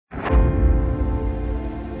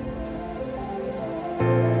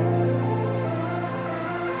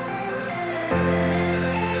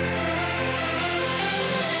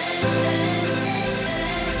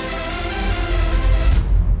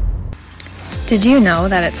Did you know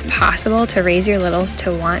that it's possible to raise your littles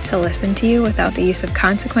to want to listen to you without the use of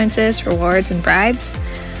consequences, rewards, and bribes?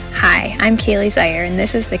 Hi, I'm Kaylee Zaire, and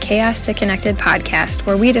this is the Chaos to Connected podcast,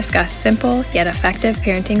 where we discuss simple yet effective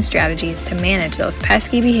parenting strategies to manage those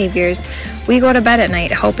pesky behaviors we go to bed at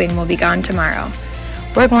night hoping will be gone tomorrow.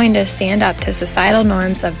 We're going to stand up to societal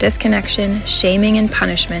norms of disconnection, shaming, and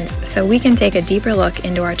punishments so we can take a deeper look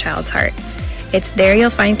into our child's heart. It's there you'll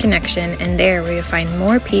find connection, and there where you'll find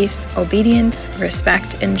more peace, obedience,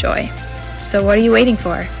 respect, and joy. So what are you waiting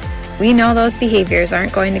for? We know those behaviors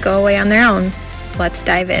aren't going to go away on their own. Let's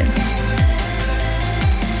dive in.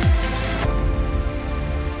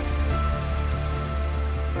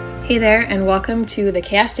 Hey there, and welcome to the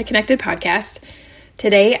Chaos to Connected podcast.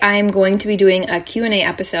 Today I'm going to be doing a Q&A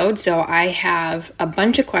episode, so I have a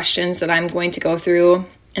bunch of questions that I'm going to go through,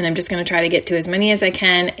 and I'm just going to try to get to as many as I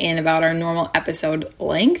can in about our normal episode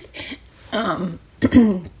length, and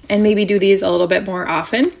maybe do these a little bit more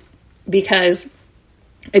often, because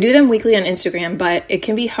I do them weekly on Instagram, but it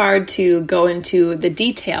can be hard to go into the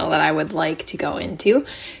detail that I would like to go into.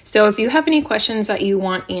 So if you have any questions that you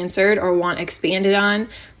want answered or want expanded on,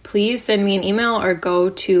 please send me an email or go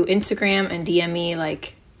to Instagram and DM me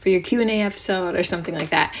like for your Q&A episode or something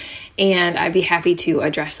like that. And I'd be happy to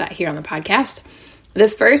address that here on the podcast. The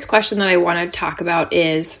first question that I want to talk about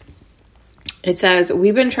is, it says,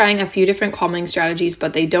 we've been trying a few different calming strategies,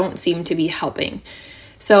 but they don't seem to be helping.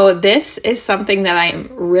 So this is something that I'm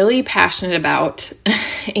really passionate about.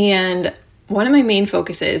 And one of my main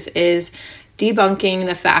focuses is debunking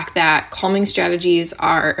the fact that calming strategies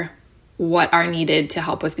are what are needed to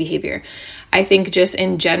help with behavior. I think just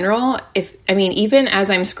in general, even as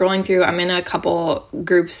I'm scrolling through, I'm in a couple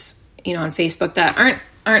groups, on Facebook that aren't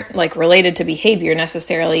like related to behavior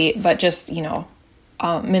necessarily, but just,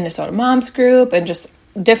 Minnesota Moms group and just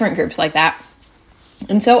different groups like that.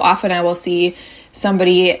 And so often I will see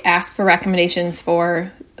somebody ask for recommendations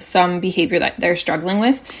for some behavior that they're struggling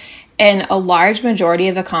with. And a large majority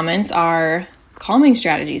of the comments are calming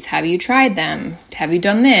strategies. Have you tried them? Have you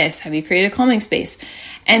done this? Have you created a calming space?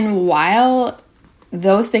 And while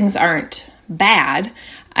those things aren't bad,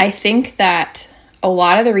 I think that a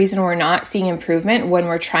lot of the reason we're not seeing improvement when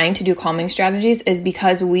we're trying to do calming strategies is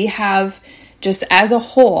because we have just as a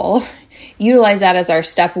whole utilized that as our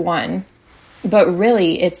step one, but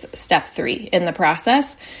really it's step 3 in the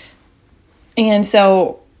process. And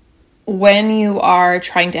so when you are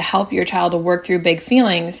trying to help your child to work through big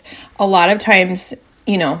feelings, a lot of times,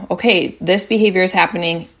 okay, this behavior is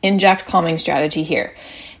happening, inject calming strategy here.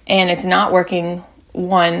 And it's not working.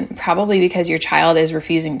 One, probably because your child is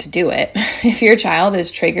refusing to do it. If your child is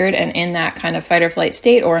triggered and in that kind of fight or flight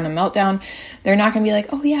state or in a meltdown, they're not going to be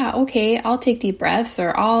like, oh yeah, okay, I'll take deep breaths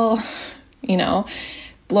or I'll,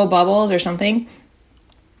 blow bubbles or something.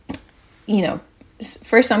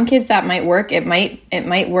 For some kids that might work. It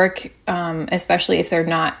might work, especially if they're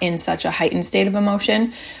not in such a heightened state of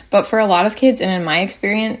emotion. But for a lot of kids, and in my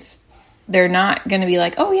experience, they're not going to be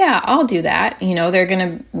like, oh yeah, I'll do that. They're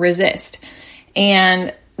going to resist.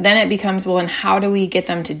 And then it becomes, well, and how do we get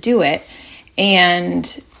them to do it?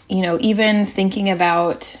 And, even thinking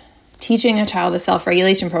about teaching a child a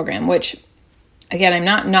self-regulation program, which, again, I'm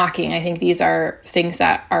not knocking. I think these are things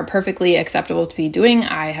that are perfectly acceptable to be doing.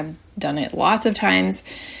 I have done it lots of times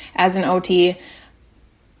as an OT.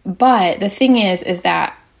 But the thing is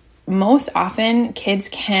that most often kids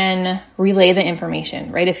can relay the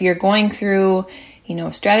information, right? If you're going through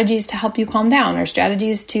strategies to help you calm down or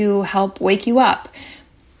strategies to help wake you up,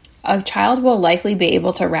 a child will likely be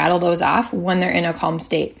able to rattle those off when they're in a calm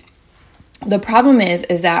state. The problem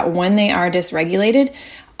is that when they are dysregulated,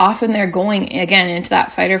 often they're going, again, into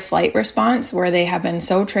that fight or flight response where they have been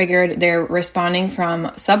so triggered, they're responding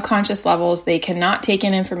from subconscious levels, they cannot take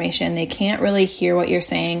in information, they can't really hear what you're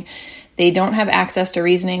saying, they don't have access to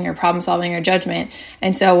reasoning or problem solving or judgment.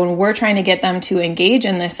 And so when we're trying to get them to engage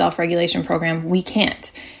in this self-regulation program, we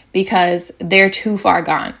can't, because they're too far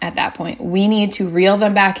gone at that point. We need to reel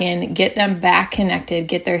them back in, get them back connected,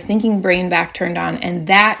 get their thinking brain back turned on. And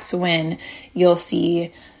that's when you'll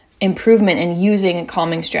see improvement in using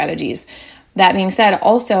calming strategies. That being said,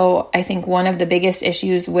 also, I think one of the biggest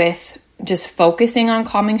issues with just focusing on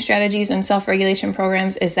calming strategies and self-regulation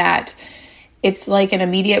programs is that it's like an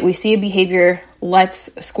immediate, we see a behavior,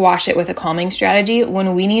 let's squash it with a calming strategy,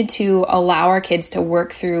 when we need to allow our kids to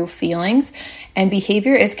work through feelings. And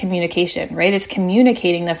behavior is communication, right? It's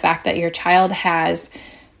communicating the fact that your child has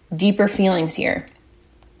deeper feelings here.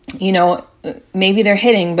 Maybe they're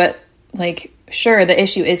hitting, but sure, the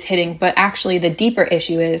issue is hitting, but actually the deeper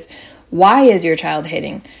issue is, why is your child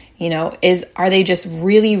hitting? Are they just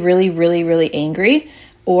really, really, really, really angry?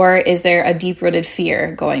 Or is there a deep-rooted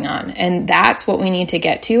fear going on? And that's what we need to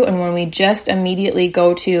get to. And when we just immediately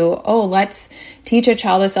go to, oh, let's teach a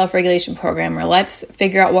child a self-regulation program, or let's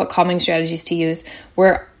figure out what calming strategies to use,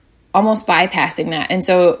 we're almost bypassing that. And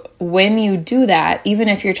so when you do that, even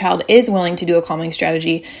if your child is willing to do a calming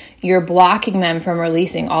strategy, you're blocking them from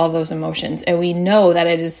releasing all of those emotions. And we know that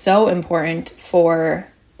it is so important for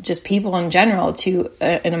just people in general to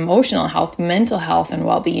an emotional health, mental health, and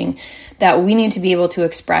well-being, that we need to be able to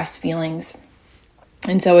express feelings.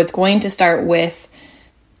 And so it's going to start with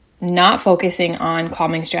not focusing on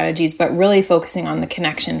calming strategies, but really focusing on the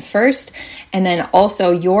connection first, and then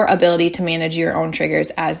also your ability to manage your own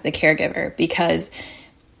triggers as the caregiver, because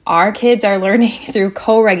our kids are learning through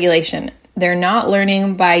co-regulation. They're not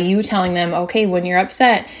learning by you telling them, okay, when you're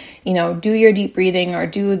upset, do your deep breathing or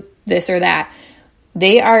do this or that.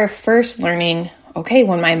 They are first learning, okay,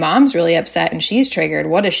 when my mom's really upset and she's triggered,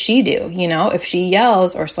 what does she do? If she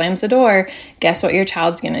yells or slams the door, guess what your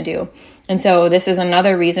child's going to do? And so this is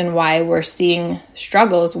another reason why we're seeing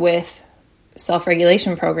struggles with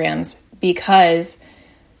self-regulation programs, because,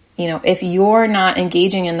 if you're not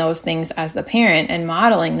engaging in those things as the parent and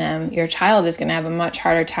modeling them, your child is going to have a much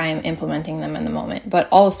harder time implementing them in the moment, but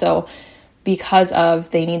also because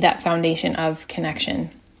they need that foundation of connection.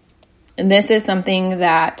 And this is something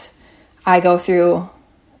that I go through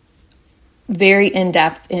very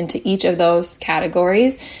in-depth into each of those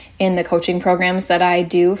categories in the coaching programs that I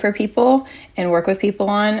do for people and work with people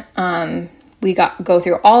on. We go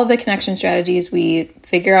through all of the connection strategies. We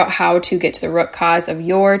figure out how to get to the root cause of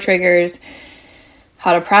your triggers,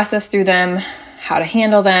 how to process through them, how to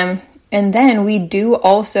handle them. And then we do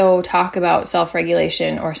also talk about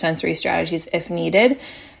self-regulation or sensory strategies if needed.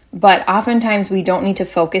 But oftentimes we don't need to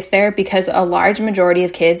focus there, because a large majority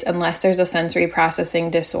of kids, unless there's a sensory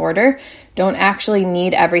processing disorder, don't actually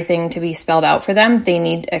need everything to be spelled out for them. They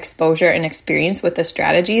need exposure and experience with the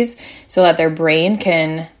strategies so that their brain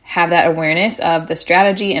can have that awareness of the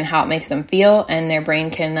strategy and how it makes them feel. And their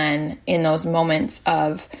brain can then, in those moments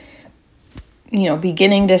of,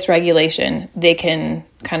 beginning dysregulation, they can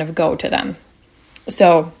kind of go to them.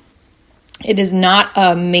 So it is not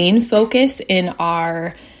a main focus in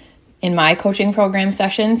my coaching program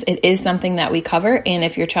sessions. It is something that we cover. And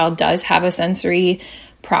if your child does have a sensory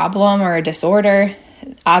problem or a disorder,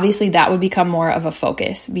 obviously that would become more of a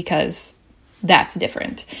focus, because that's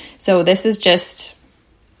different. So this is just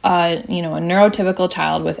a neurotypical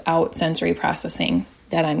child without sensory processing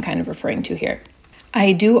that I'm kind of referring to here.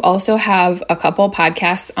 I do also have a couple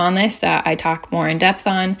podcasts on this that I talk more in depth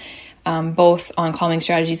on, both on calming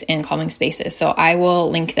strategies and calming spaces. So I will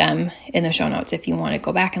link them in the show notes if you want to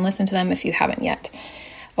go back and listen to them if you haven't yet.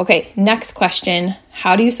 Okay, next question.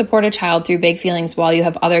 How do you support a child through big feelings while you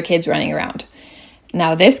have other kids running around?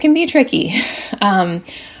 Now, this can be tricky. And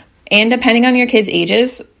depending on your kids'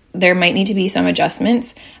 ages, there might need to be some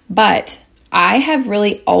adjustments. But I have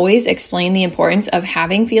really always explained the importance of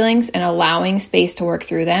having feelings and allowing space to work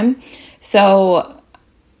through them. So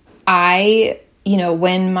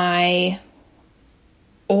when my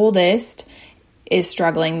oldest is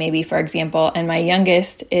struggling, maybe, for example, and my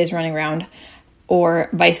youngest is running around, or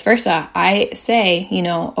vice versa, I say,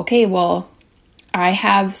 okay, well, I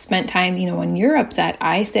have spent time, when you're upset,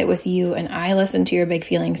 I sit with you and I listen to your big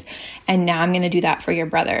feelings, and now I'm going to do that for your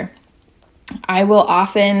brother. I will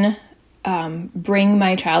often bring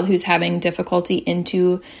my child who's having difficulty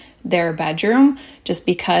into their bedroom just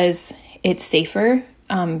because it's safer.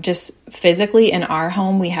 Just physically in our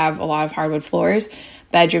home, we have a lot of hardwood floors.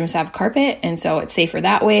 Bedrooms have carpet, and so it's safer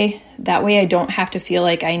that way. That way I don't have to feel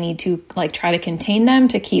like I need to try to contain them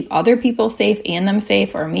to keep other people safe and them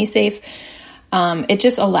safe, or me safe. It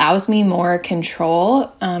just allows me more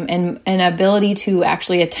control and an ability to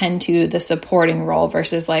actually attend to the supporting role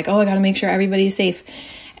versus I got to make sure everybody's safe.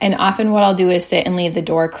 And often what I'll do is sit and leave the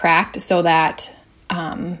door cracked so that,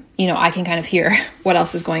 I can kind of hear what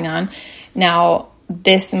else is going on. Now,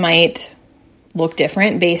 this might look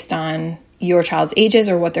different based on your child's ages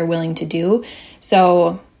or what they're willing to do.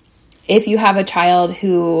 So if you have a child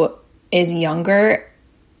who is younger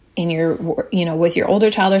in your, with your older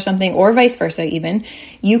child or something, or vice versa even,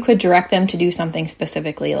 you could direct them to do something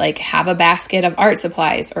specifically, like have a basket of art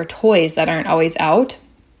supplies or toys that aren't always out,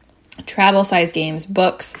 travel size games,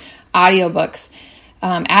 books, audiobooks.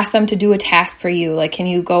 Ask them to do a task for you. Can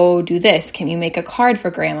you go do this? Can you make a card for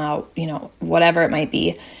grandma? Whatever it might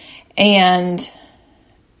be. And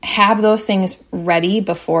have those things ready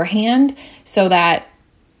beforehand so that,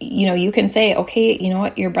 you can say, okay, you know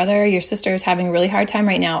what, your brother or your sister is having a really hard time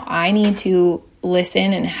right now. I need to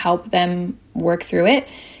listen and help them work through it.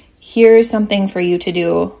 Here's something for you to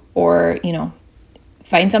do, or,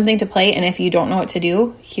 find something to play. And if you don't know what to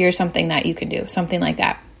do, here's something that you can do, something like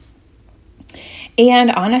that.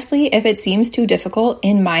 And honestly, if it seems too difficult,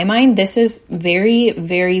 in my mind, this is very,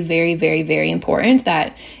 very, very, very, very important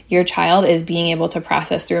that your child is being able to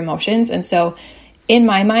process through emotions. And so in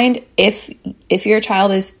my mind, if your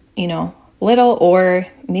child is, little, or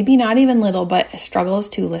maybe not even little, but struggles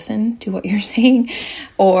to listen to what you're saying,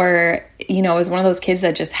 or, is one of those kids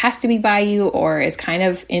that just has to be by you or is kind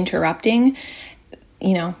of interrupting,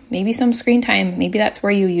 maybe some screen time, maybe that's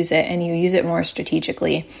where you use it and you use it more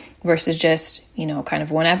strategically versus just, kind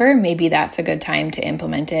of whenever. Maybe that's a good time to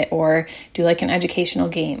implement it, or do like an educational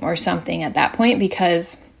game or something at that point,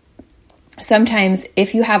 because sometimes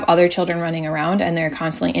if you have other children running around and they're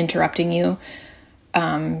constantly interrupting you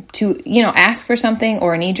to, ask for something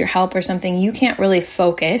or need your help or something, you can't really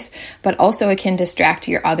focus, but also it can distract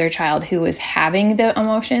your other child who is having the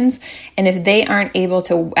emotions. And if they aren't able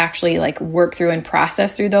to actually work through and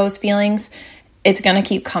process through those feelings, it's going to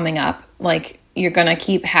keep coming up. You're going to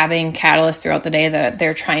keep having catalysts throughout the day that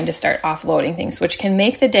they're trying to start offloading things, which can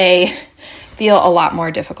make the day feel a lot more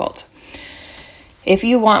difficult. If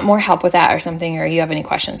you want more help with that or something, or you have any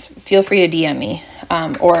questions, feel free to DM me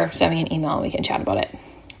or send me an email and we can chat about it.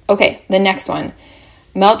 Okay, the next one.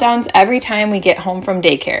 Meltdowns every time we get home from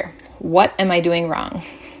daycare. What am I doing wrong?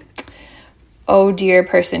 Oh, dear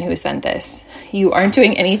person who sent this. You aren't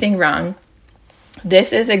doing anything wrong.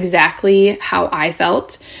 This is exactly how I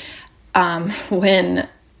felt when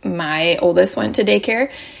my oldest went to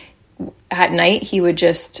daycare. At night,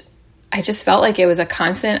 I just felt like it was a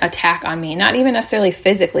constant attack on me, not even necessarily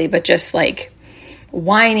physically, but just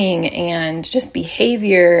whining and just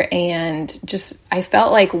behavior. And just, I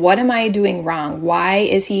felt like, what am I doing wrong? Why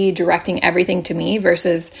is he directing everything to me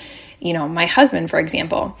versus, my husband, for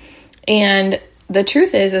example? And the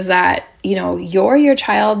truth is that, you're your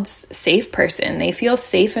child's safe person. They feel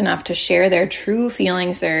safe enough to share their true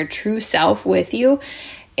feelings, their true self with you.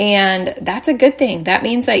 And that's a good thing. That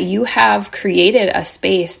means that you have created a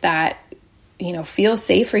space that, feels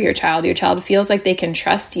safe for your child. Your child feels like they can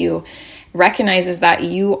trust you, recognizes that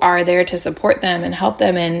you are there to support them and help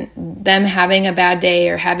them in them having a bad day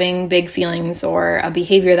or having big feelings or a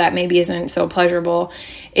behavior that maybe isn't so pleasurable,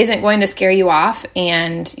 isn't going to scare you off,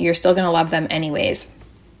 and you're still going to love them anyways.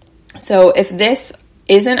 So if this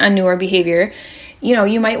isn't a newer behavior,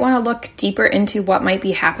 you might want to look deeper into what might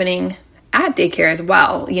be happening at daycare as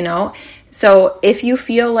well, So if you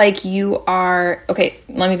feel like you are, okay,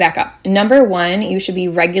 let me back up. Number one, you should be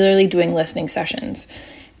regularly doing listening sessions.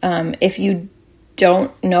 If you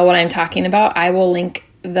don't know what I'm talking about, I will link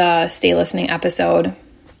the Stay Listening episode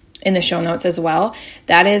in the show notes as well.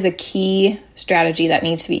 That is a key strategy that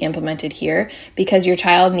needs to be implemented here because your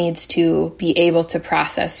child needs to be able to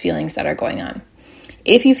process feelings that are going on.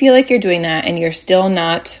 If you feel like you're doing that and you're still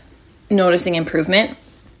not noticing improvement,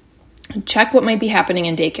 check what might be happening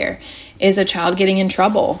in daycare. Is a child getting in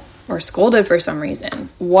trouble or scolded for some reason?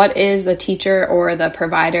 What is the teacher or the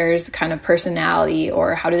provider's kind of personality,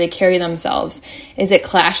 or how do they carry themselves? Is it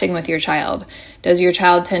clashing with your child? Does your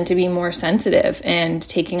child tend to be more sensitive and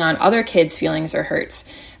taking on other kids' feelings or hurts?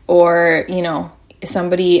 Or,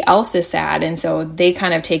 somebody else is sad and so they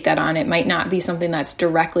kind of take that on. It might not be something that's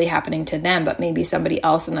directly happening to them, but maybe somebody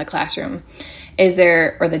else in the classroom.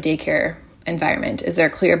 Or the daycare environment? Is there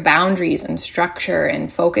clear boundaries and structure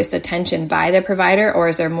and focused attention by the provider, or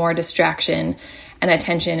is there more distraction and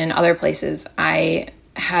attention in other places? I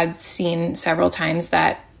had seen several times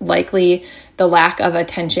that likely the lack of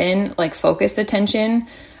attention, like focused attention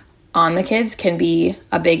on the kids, can be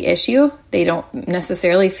a big issue. They don't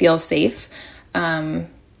necessarily feel safe.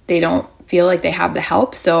 They don't feel like they have the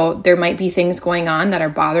help. So there might be things going on that are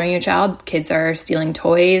bothering your child. Kids are stealing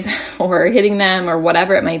toys or hitting them or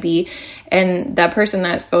whatever it might be. And that person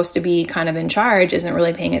that's supposed to be kind of in charge isn't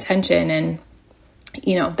really paying attention. And,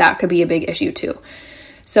 that could be a big issue too.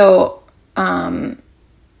 So,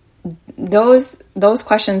 those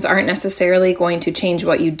questions aren't necessarily going to change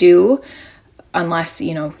what you do unless,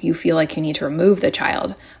 you feel like you need to remove the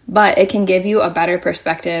child. But it can give you a better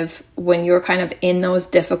perspective when you're kind of in those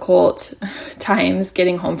difficult times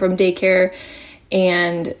getting home from daycare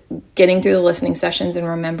and getting through the listening sessions and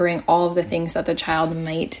remembering all of the things that the child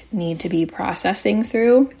might need to be processing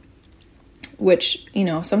through, which,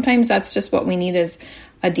 sometimes that's just what we need, is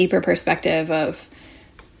a deeper perspective of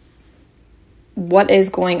what is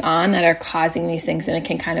going on that are causing these things, and it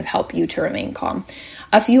can kind of help you to remain calm.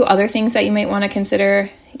 A few other things that you might want to consider,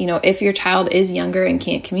 if your child is younger and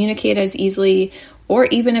can't communicate as easily, or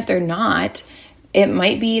even if they're not, it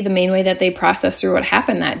might be the main way that they process through what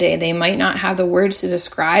happened that day. They might not have the words to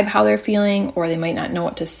describe how they're feeling, or they might not know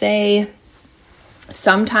what to say.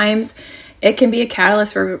 Sometimes it can be a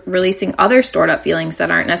catalyst for releasing other stored up feelings that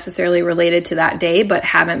aren't necessarily related to that day, but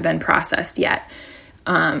haven't been processed yet.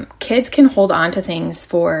 Kids can hold on to things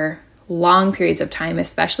for long periods of time,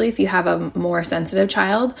 especially if you have a more sensitive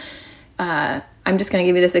child. I'm just going to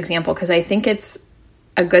give you this example because I think it's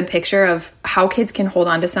a good picture of how kids can hold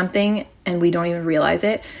on to something and we don't even realize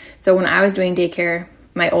it. So when I was doing daycare,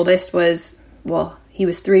 my oldest he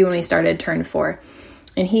was 3 when we started, turned 4.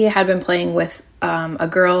 And he had been playing with a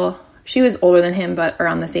girl. She was older than him, but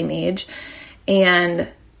around the same age. And,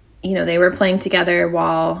 they were playing together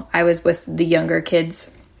while I was with the younger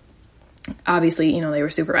kids. Obviously, they were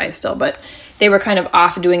supervised still, but they were kind of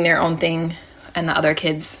off doing their own thing. And the other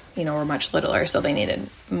kids, were much littler, so they needed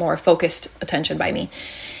more focused attention by me.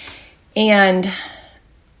 And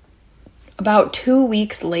about 2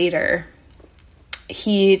 weeks later,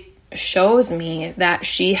 he shows me that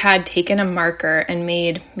she had taken a marker and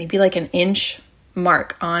made maybe like an inch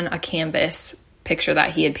mark on a canvas picture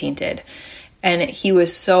that he had painted. And he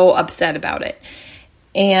was so upset about it.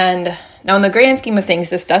 And now in the grand scheme of things,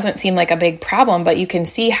 this doesn't seem like a big problem, but you can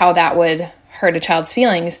see how that would hurt a child's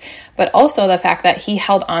feelings, but also the fact that he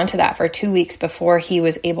held on to that for 2 weeks before he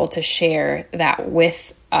was able to share that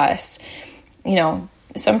with us.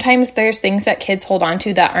 Sometimes there's things that kids hold on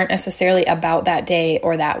to that aren't necessarily about that day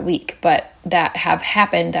or that week, but that have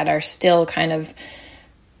happened that are still kind of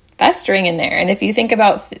festering in there. And if you think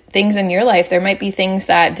about things in your life, there might be things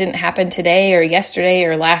that didn't happen today or yesterday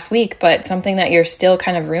or last week, but something that you're still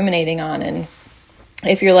kind of ruminating on. And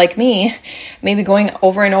if you're like me, maybe going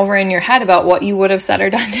over and over in your head about what you would have said or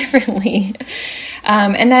done differently.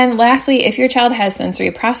 And then lastly, if your child has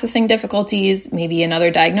sensory processing difficulties, maybe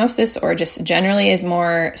another diagnosis, or just generally is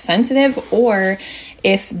more sensitive, or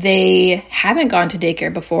if they haven't gone to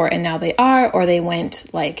daycare before and now they are, or they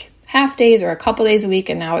went like half days or a couple days a week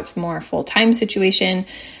and now it's more full-time situation,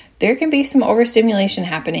 there can be some overstimulation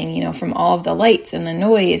happening, from all of the lights and the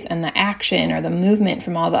noise and the action or the movement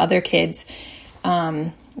from all the other kids,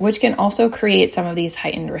 which can also create some of these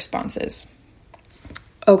heightened responses.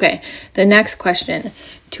 Okay, the next question.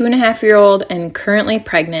 2.5-year-old and currently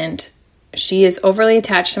pregnant. She is overly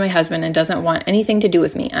attached to my husband and doesn't want anything to do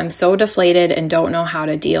with me. I'm so deflated and don't know how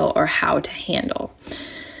to deal or how to handle.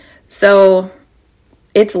 So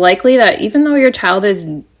it's likely that even though your child is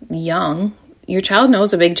young, your child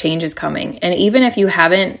knows a big change is coming. And even if you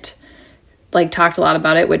haven't talked a lot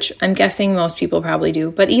about it, which I'm guessing most people probably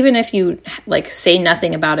do, but even if you say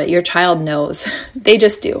nothing about it, your child knows. They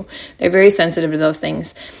just do. They're very sensitive to those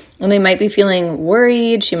things. And they might be feeling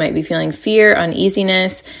worried. She might be feeling fear,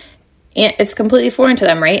 uneasiness. And it's completely foreign to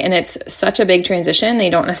them, right? And it's such a big transition. They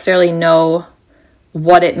don't necessarily know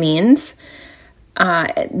what it means.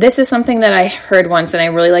 This is something that I heard once and I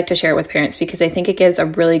really like to share it with parents because I think it gives a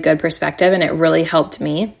really good perspective and it really helped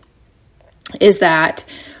me, is that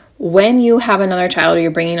when you have another child or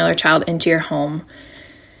you're bringing another child into your home,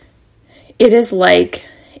 it is like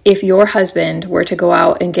if your husband were to go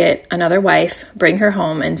out and get another wife, bring her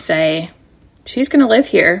home and say, she's going to live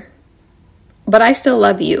here, but I still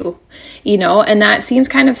love you, and that seems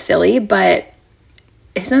kind of silly, but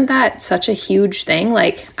isn't that such a huge thing?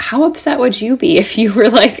 How upset would you be if you were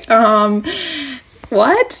like,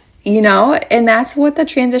 what? And that's what the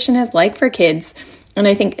transition is like for kids. And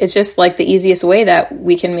I think it's just the easiest way that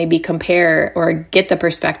we can maybe compare or get the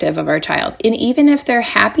perspective of our child. And even if they're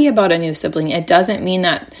happy about a new sibling, it doesn't mean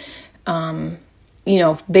that,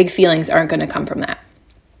 big feelings aren't going to come from that.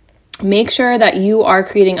 Make sure that you are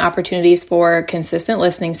creating opportunities for consistent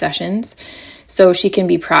listening sessions so she can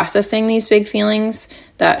be processing these big feelings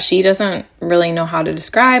that she doesn't really know how to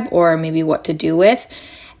describe or maybe what to do with.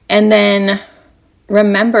 And then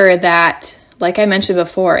remember that, like I mentioned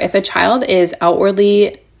before, if a child is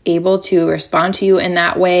outwardly able to respond to you in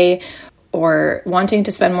that way or wanting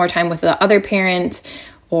to spend more time with the other parent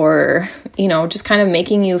or, just kind of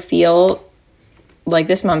making you feel, like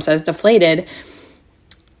this mom says, deflated,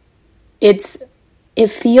 it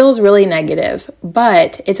feels really negative,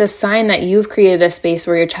 but it's a sign that you've created a space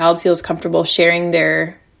where your child feels comfortable sharing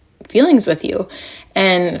their feelings with you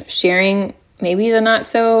and sharing maybe the not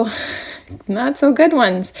so good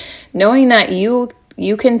ones, knowing that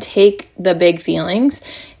you can take the big feelings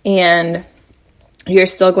and you're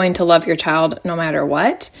still going to love your child no matter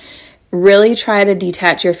what. Really try to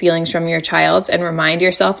detach your feelings from your child's and remind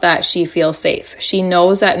yourself that she feels safe. She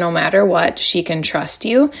knows that no matter what, she can trust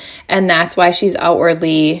you. And that's why she's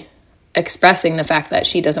outwardly expressing the fact that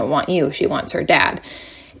she doesn't want you. She wants her dad.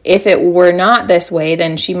 If it were not this way,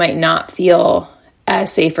 then she might not feel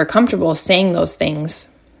as safe or comfortable saying those things,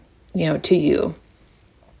 to you.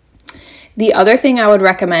 The other thing I would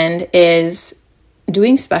recommend is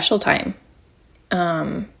doing special time.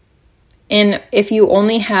 And if you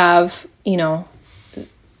only have,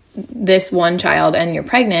 this one child and you're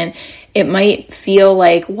pregnant, it might feel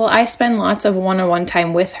like, well, I spend lots of one-on-one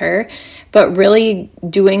time with her, but really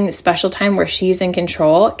doing special time where she's in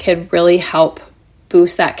control could really help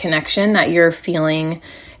boost that connection that you're feeling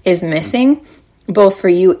is missing, both for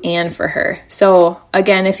you and for her. So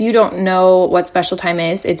again, if you don't know what special time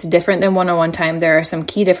is, it's different than one-on-one time. There are some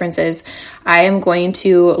key differences. I am going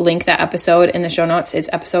to link that episode in the show notes. It's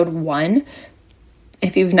episode 1.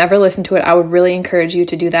 If you've never listened to it, I would really encourage you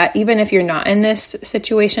to do that. Even if you're not in this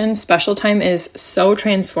situation, special time is so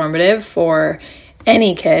transformative for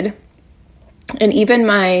any kid. And even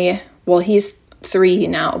he's 3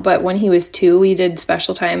 now, but when he was 2, we did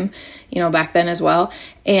special time, back then as well.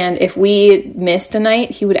 And if we missed a night,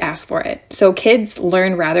 he would ask for it. So kids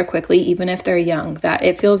learn rather quickly, even if they're young, that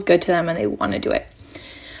it feels good to them and they want to do it.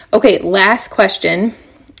 Okay, last question.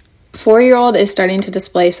 4-year-old is starting to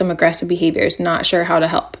display some aggressive behaviors, not sure how to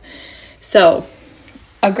help. So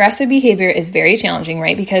aggressive behavior is very challenging,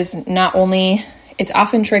 right? Because not only it's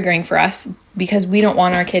often triggering for us because we don't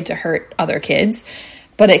want our kid to hurt other kids,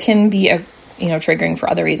 but it can be triggering for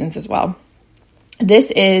other reasons as well. This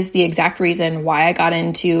is the exact reason why I got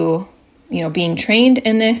into, being trained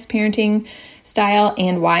in this parenting style,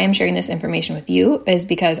 and why I'm sharing this information with you is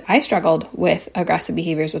because I struggled with aggressive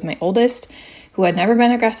behaviors with my oldest, who had never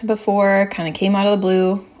been aggressive before, kind of came out of the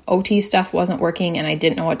blue. OT stuff wasn't working and I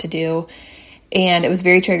didn't know what to do. And it was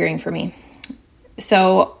very triggering for me.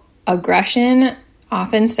 So aggression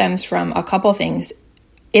often stems from a couple things.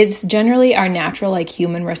 It's generally our natural,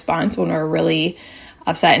 human response when we're really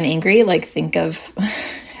upset and angry. Think of,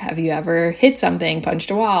 have you ever hit something,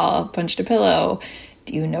 punched a wall, punched a pillow?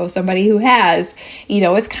 Do you know somebody who has?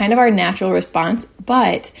 It's kind of our natural response,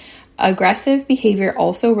 but aggressive behavior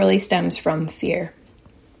also really stems from fear.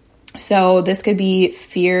 So this could be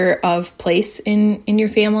fear of place in your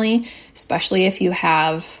family, especially if you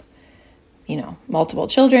have, multiple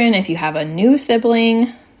children, if you have a new sibling.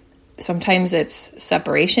 Sometimes it's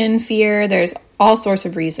separation fear. There's all sorts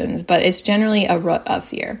of reasons, but it's generally a root of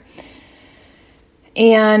fear.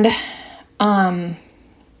 And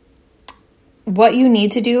what you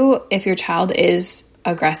need to do if your child is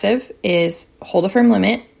aggressive is hold a firm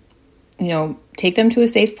limit, take them to a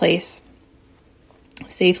safe place,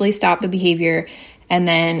 safely stop the behavior, and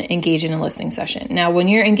then engage in a listening session. Now, when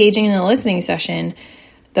you're engaging in a listening session,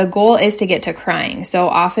 the goal is to get to crying. So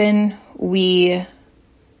often you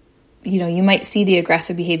might see the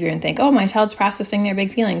aggressive behavior and think, oh, my child's processing their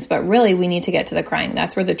big feelings, but really we need to get to the crying.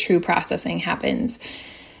 That's where the true processing happens.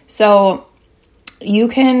 So you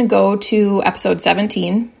can go to episode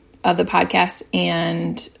 17 of the podcast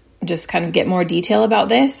and just kind of get more detail about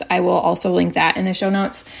this. I will also link that in the show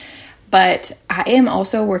notes. But I am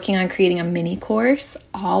also working on creating a mini course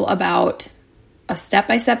all about a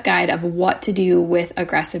step-by-step guide of what to do with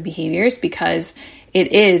aggressive behaviors, because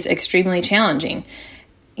it is extremely challenging,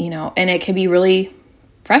 and it can be really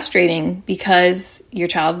frustrating because your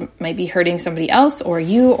child might be hurting somebody else or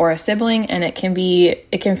you or a sibling, and it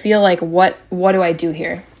can feel like, what do I do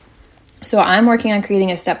here? So I'm working on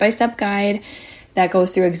creating a step-by-step guide that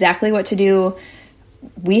goes through exactly what to do.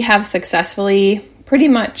 We have successfully pretty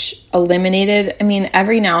much eliminated,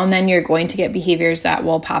 every now and then you're going to get behaviors that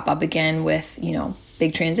will pop up again with,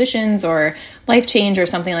 big transitions or life change or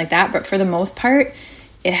something like that. But for the most part,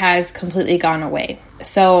 it has completely gone away.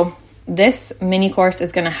 So this mini course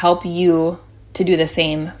is going to help you to do the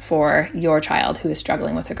same for your child who is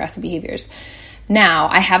struggling with aggressive behaviors. Now,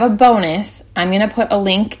 I have a bonus. I'm going to put a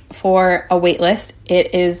link for a waitlist.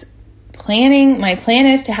 My plan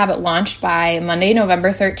is to have it launched by Monday,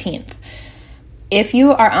 November 13th. If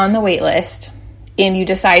you are on the waitlist and you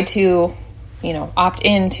decide to, opt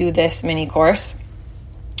into this mini course,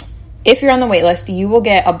 if you're on the waitlist, you will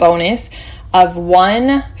get a bonus of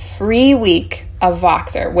 1 free week of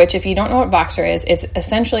Voxer, which, if you don't know what Voxer is, it's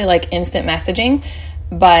essentially like instant messaging,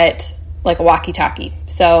 but like a walkie-talkie.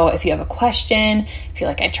 So if you have a question, if you're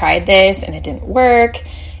like, I tried this and it didn't work,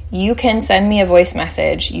 you can send me a voice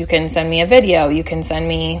message, you can send me a video, you can send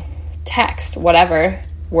me text, whatever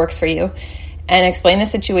works for you, and explain the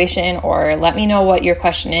situation or let me know what your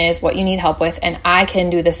question is, what you need help with, and I can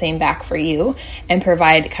do the same back for you and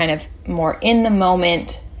provide kind of more in the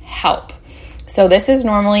moment help. So this is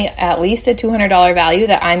normally at least a $200 value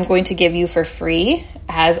that I'm going to give you for free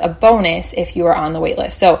as a bonus if you are on the wait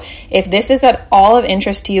list. So if this is at all of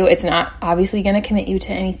interest to you, it's not obviously going to commit you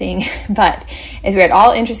to anything, but if you're at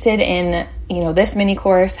all interested in, this mini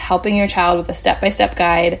course, helping your child with a step-by-step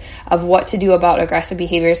guide of what to do about aggressive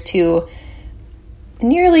behaviors to,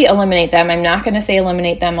 nearly eliminate them. I'm not going to say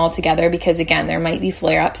eliminate them altogether because, again, there might be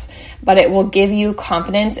flare-ups, but it will give you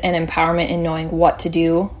confidence and empowerment in knowing what to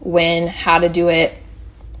do, when, how to do it,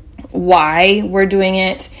 why we're doing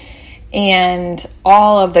it, and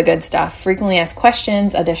all of the good stuff. Frequently asked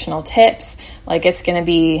questions, additional tips. Like, it's going to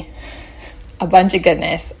be a bunch of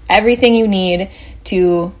goodness. Everything you need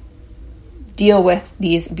to deal with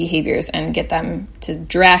these behaviors and get them to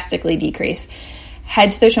drastically decrease.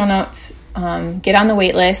 Head to the show notes, get on the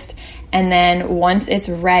wait list, and then once it's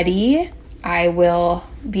ready, I will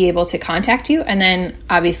be able to contact you, and then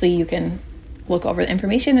obviously you can look over the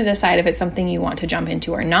information and decide if it's something you want to jump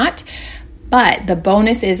into or not. But the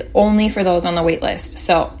bonus is only for those on the wait list.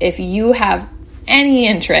 So if you have any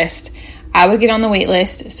interest, I would get on the wait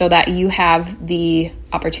list so that you have the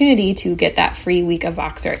opportunity to get that free week of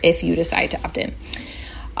Voxer if you decide to opt in.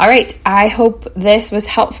 All right, I hope this was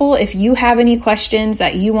helpful. If you have any questions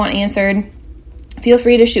that you want answered, feel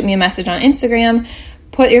free to shoot me a message on Instagram.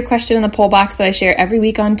 Put your question in the poll box that I share every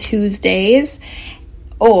week on Tuesdays,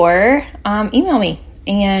 or email me,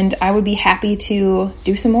 and I would be happy to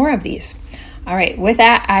do some more of these. All right, with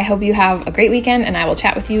that, I hope you have a great weekend, and I will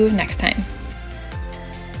chat with you next time.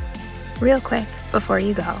 Real quick, before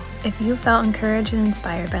you go, if you felt encouraged and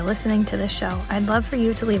inspired by listening to this show, I'd love for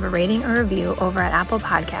you to leave a rating or review over at Apple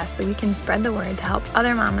Podcasts so we can spread the word to help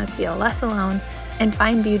other mamas feel less alone and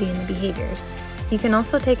find beauty in the behaviors. You can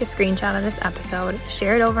also take a screenshot of this episode,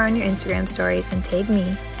 share it over on your Instagram stories, and tag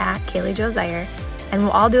me at Kaylee Jo Zier, and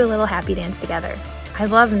we'll all do a little happy dance together. I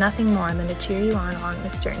love nothing more than to cheer you on along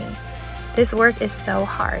this journey. This work is so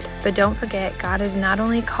hard, but don't forget, God has not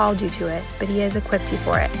only called you to it, but He has equipped you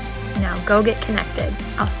for it. Now go get connected.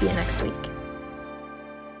 I'll see you next week.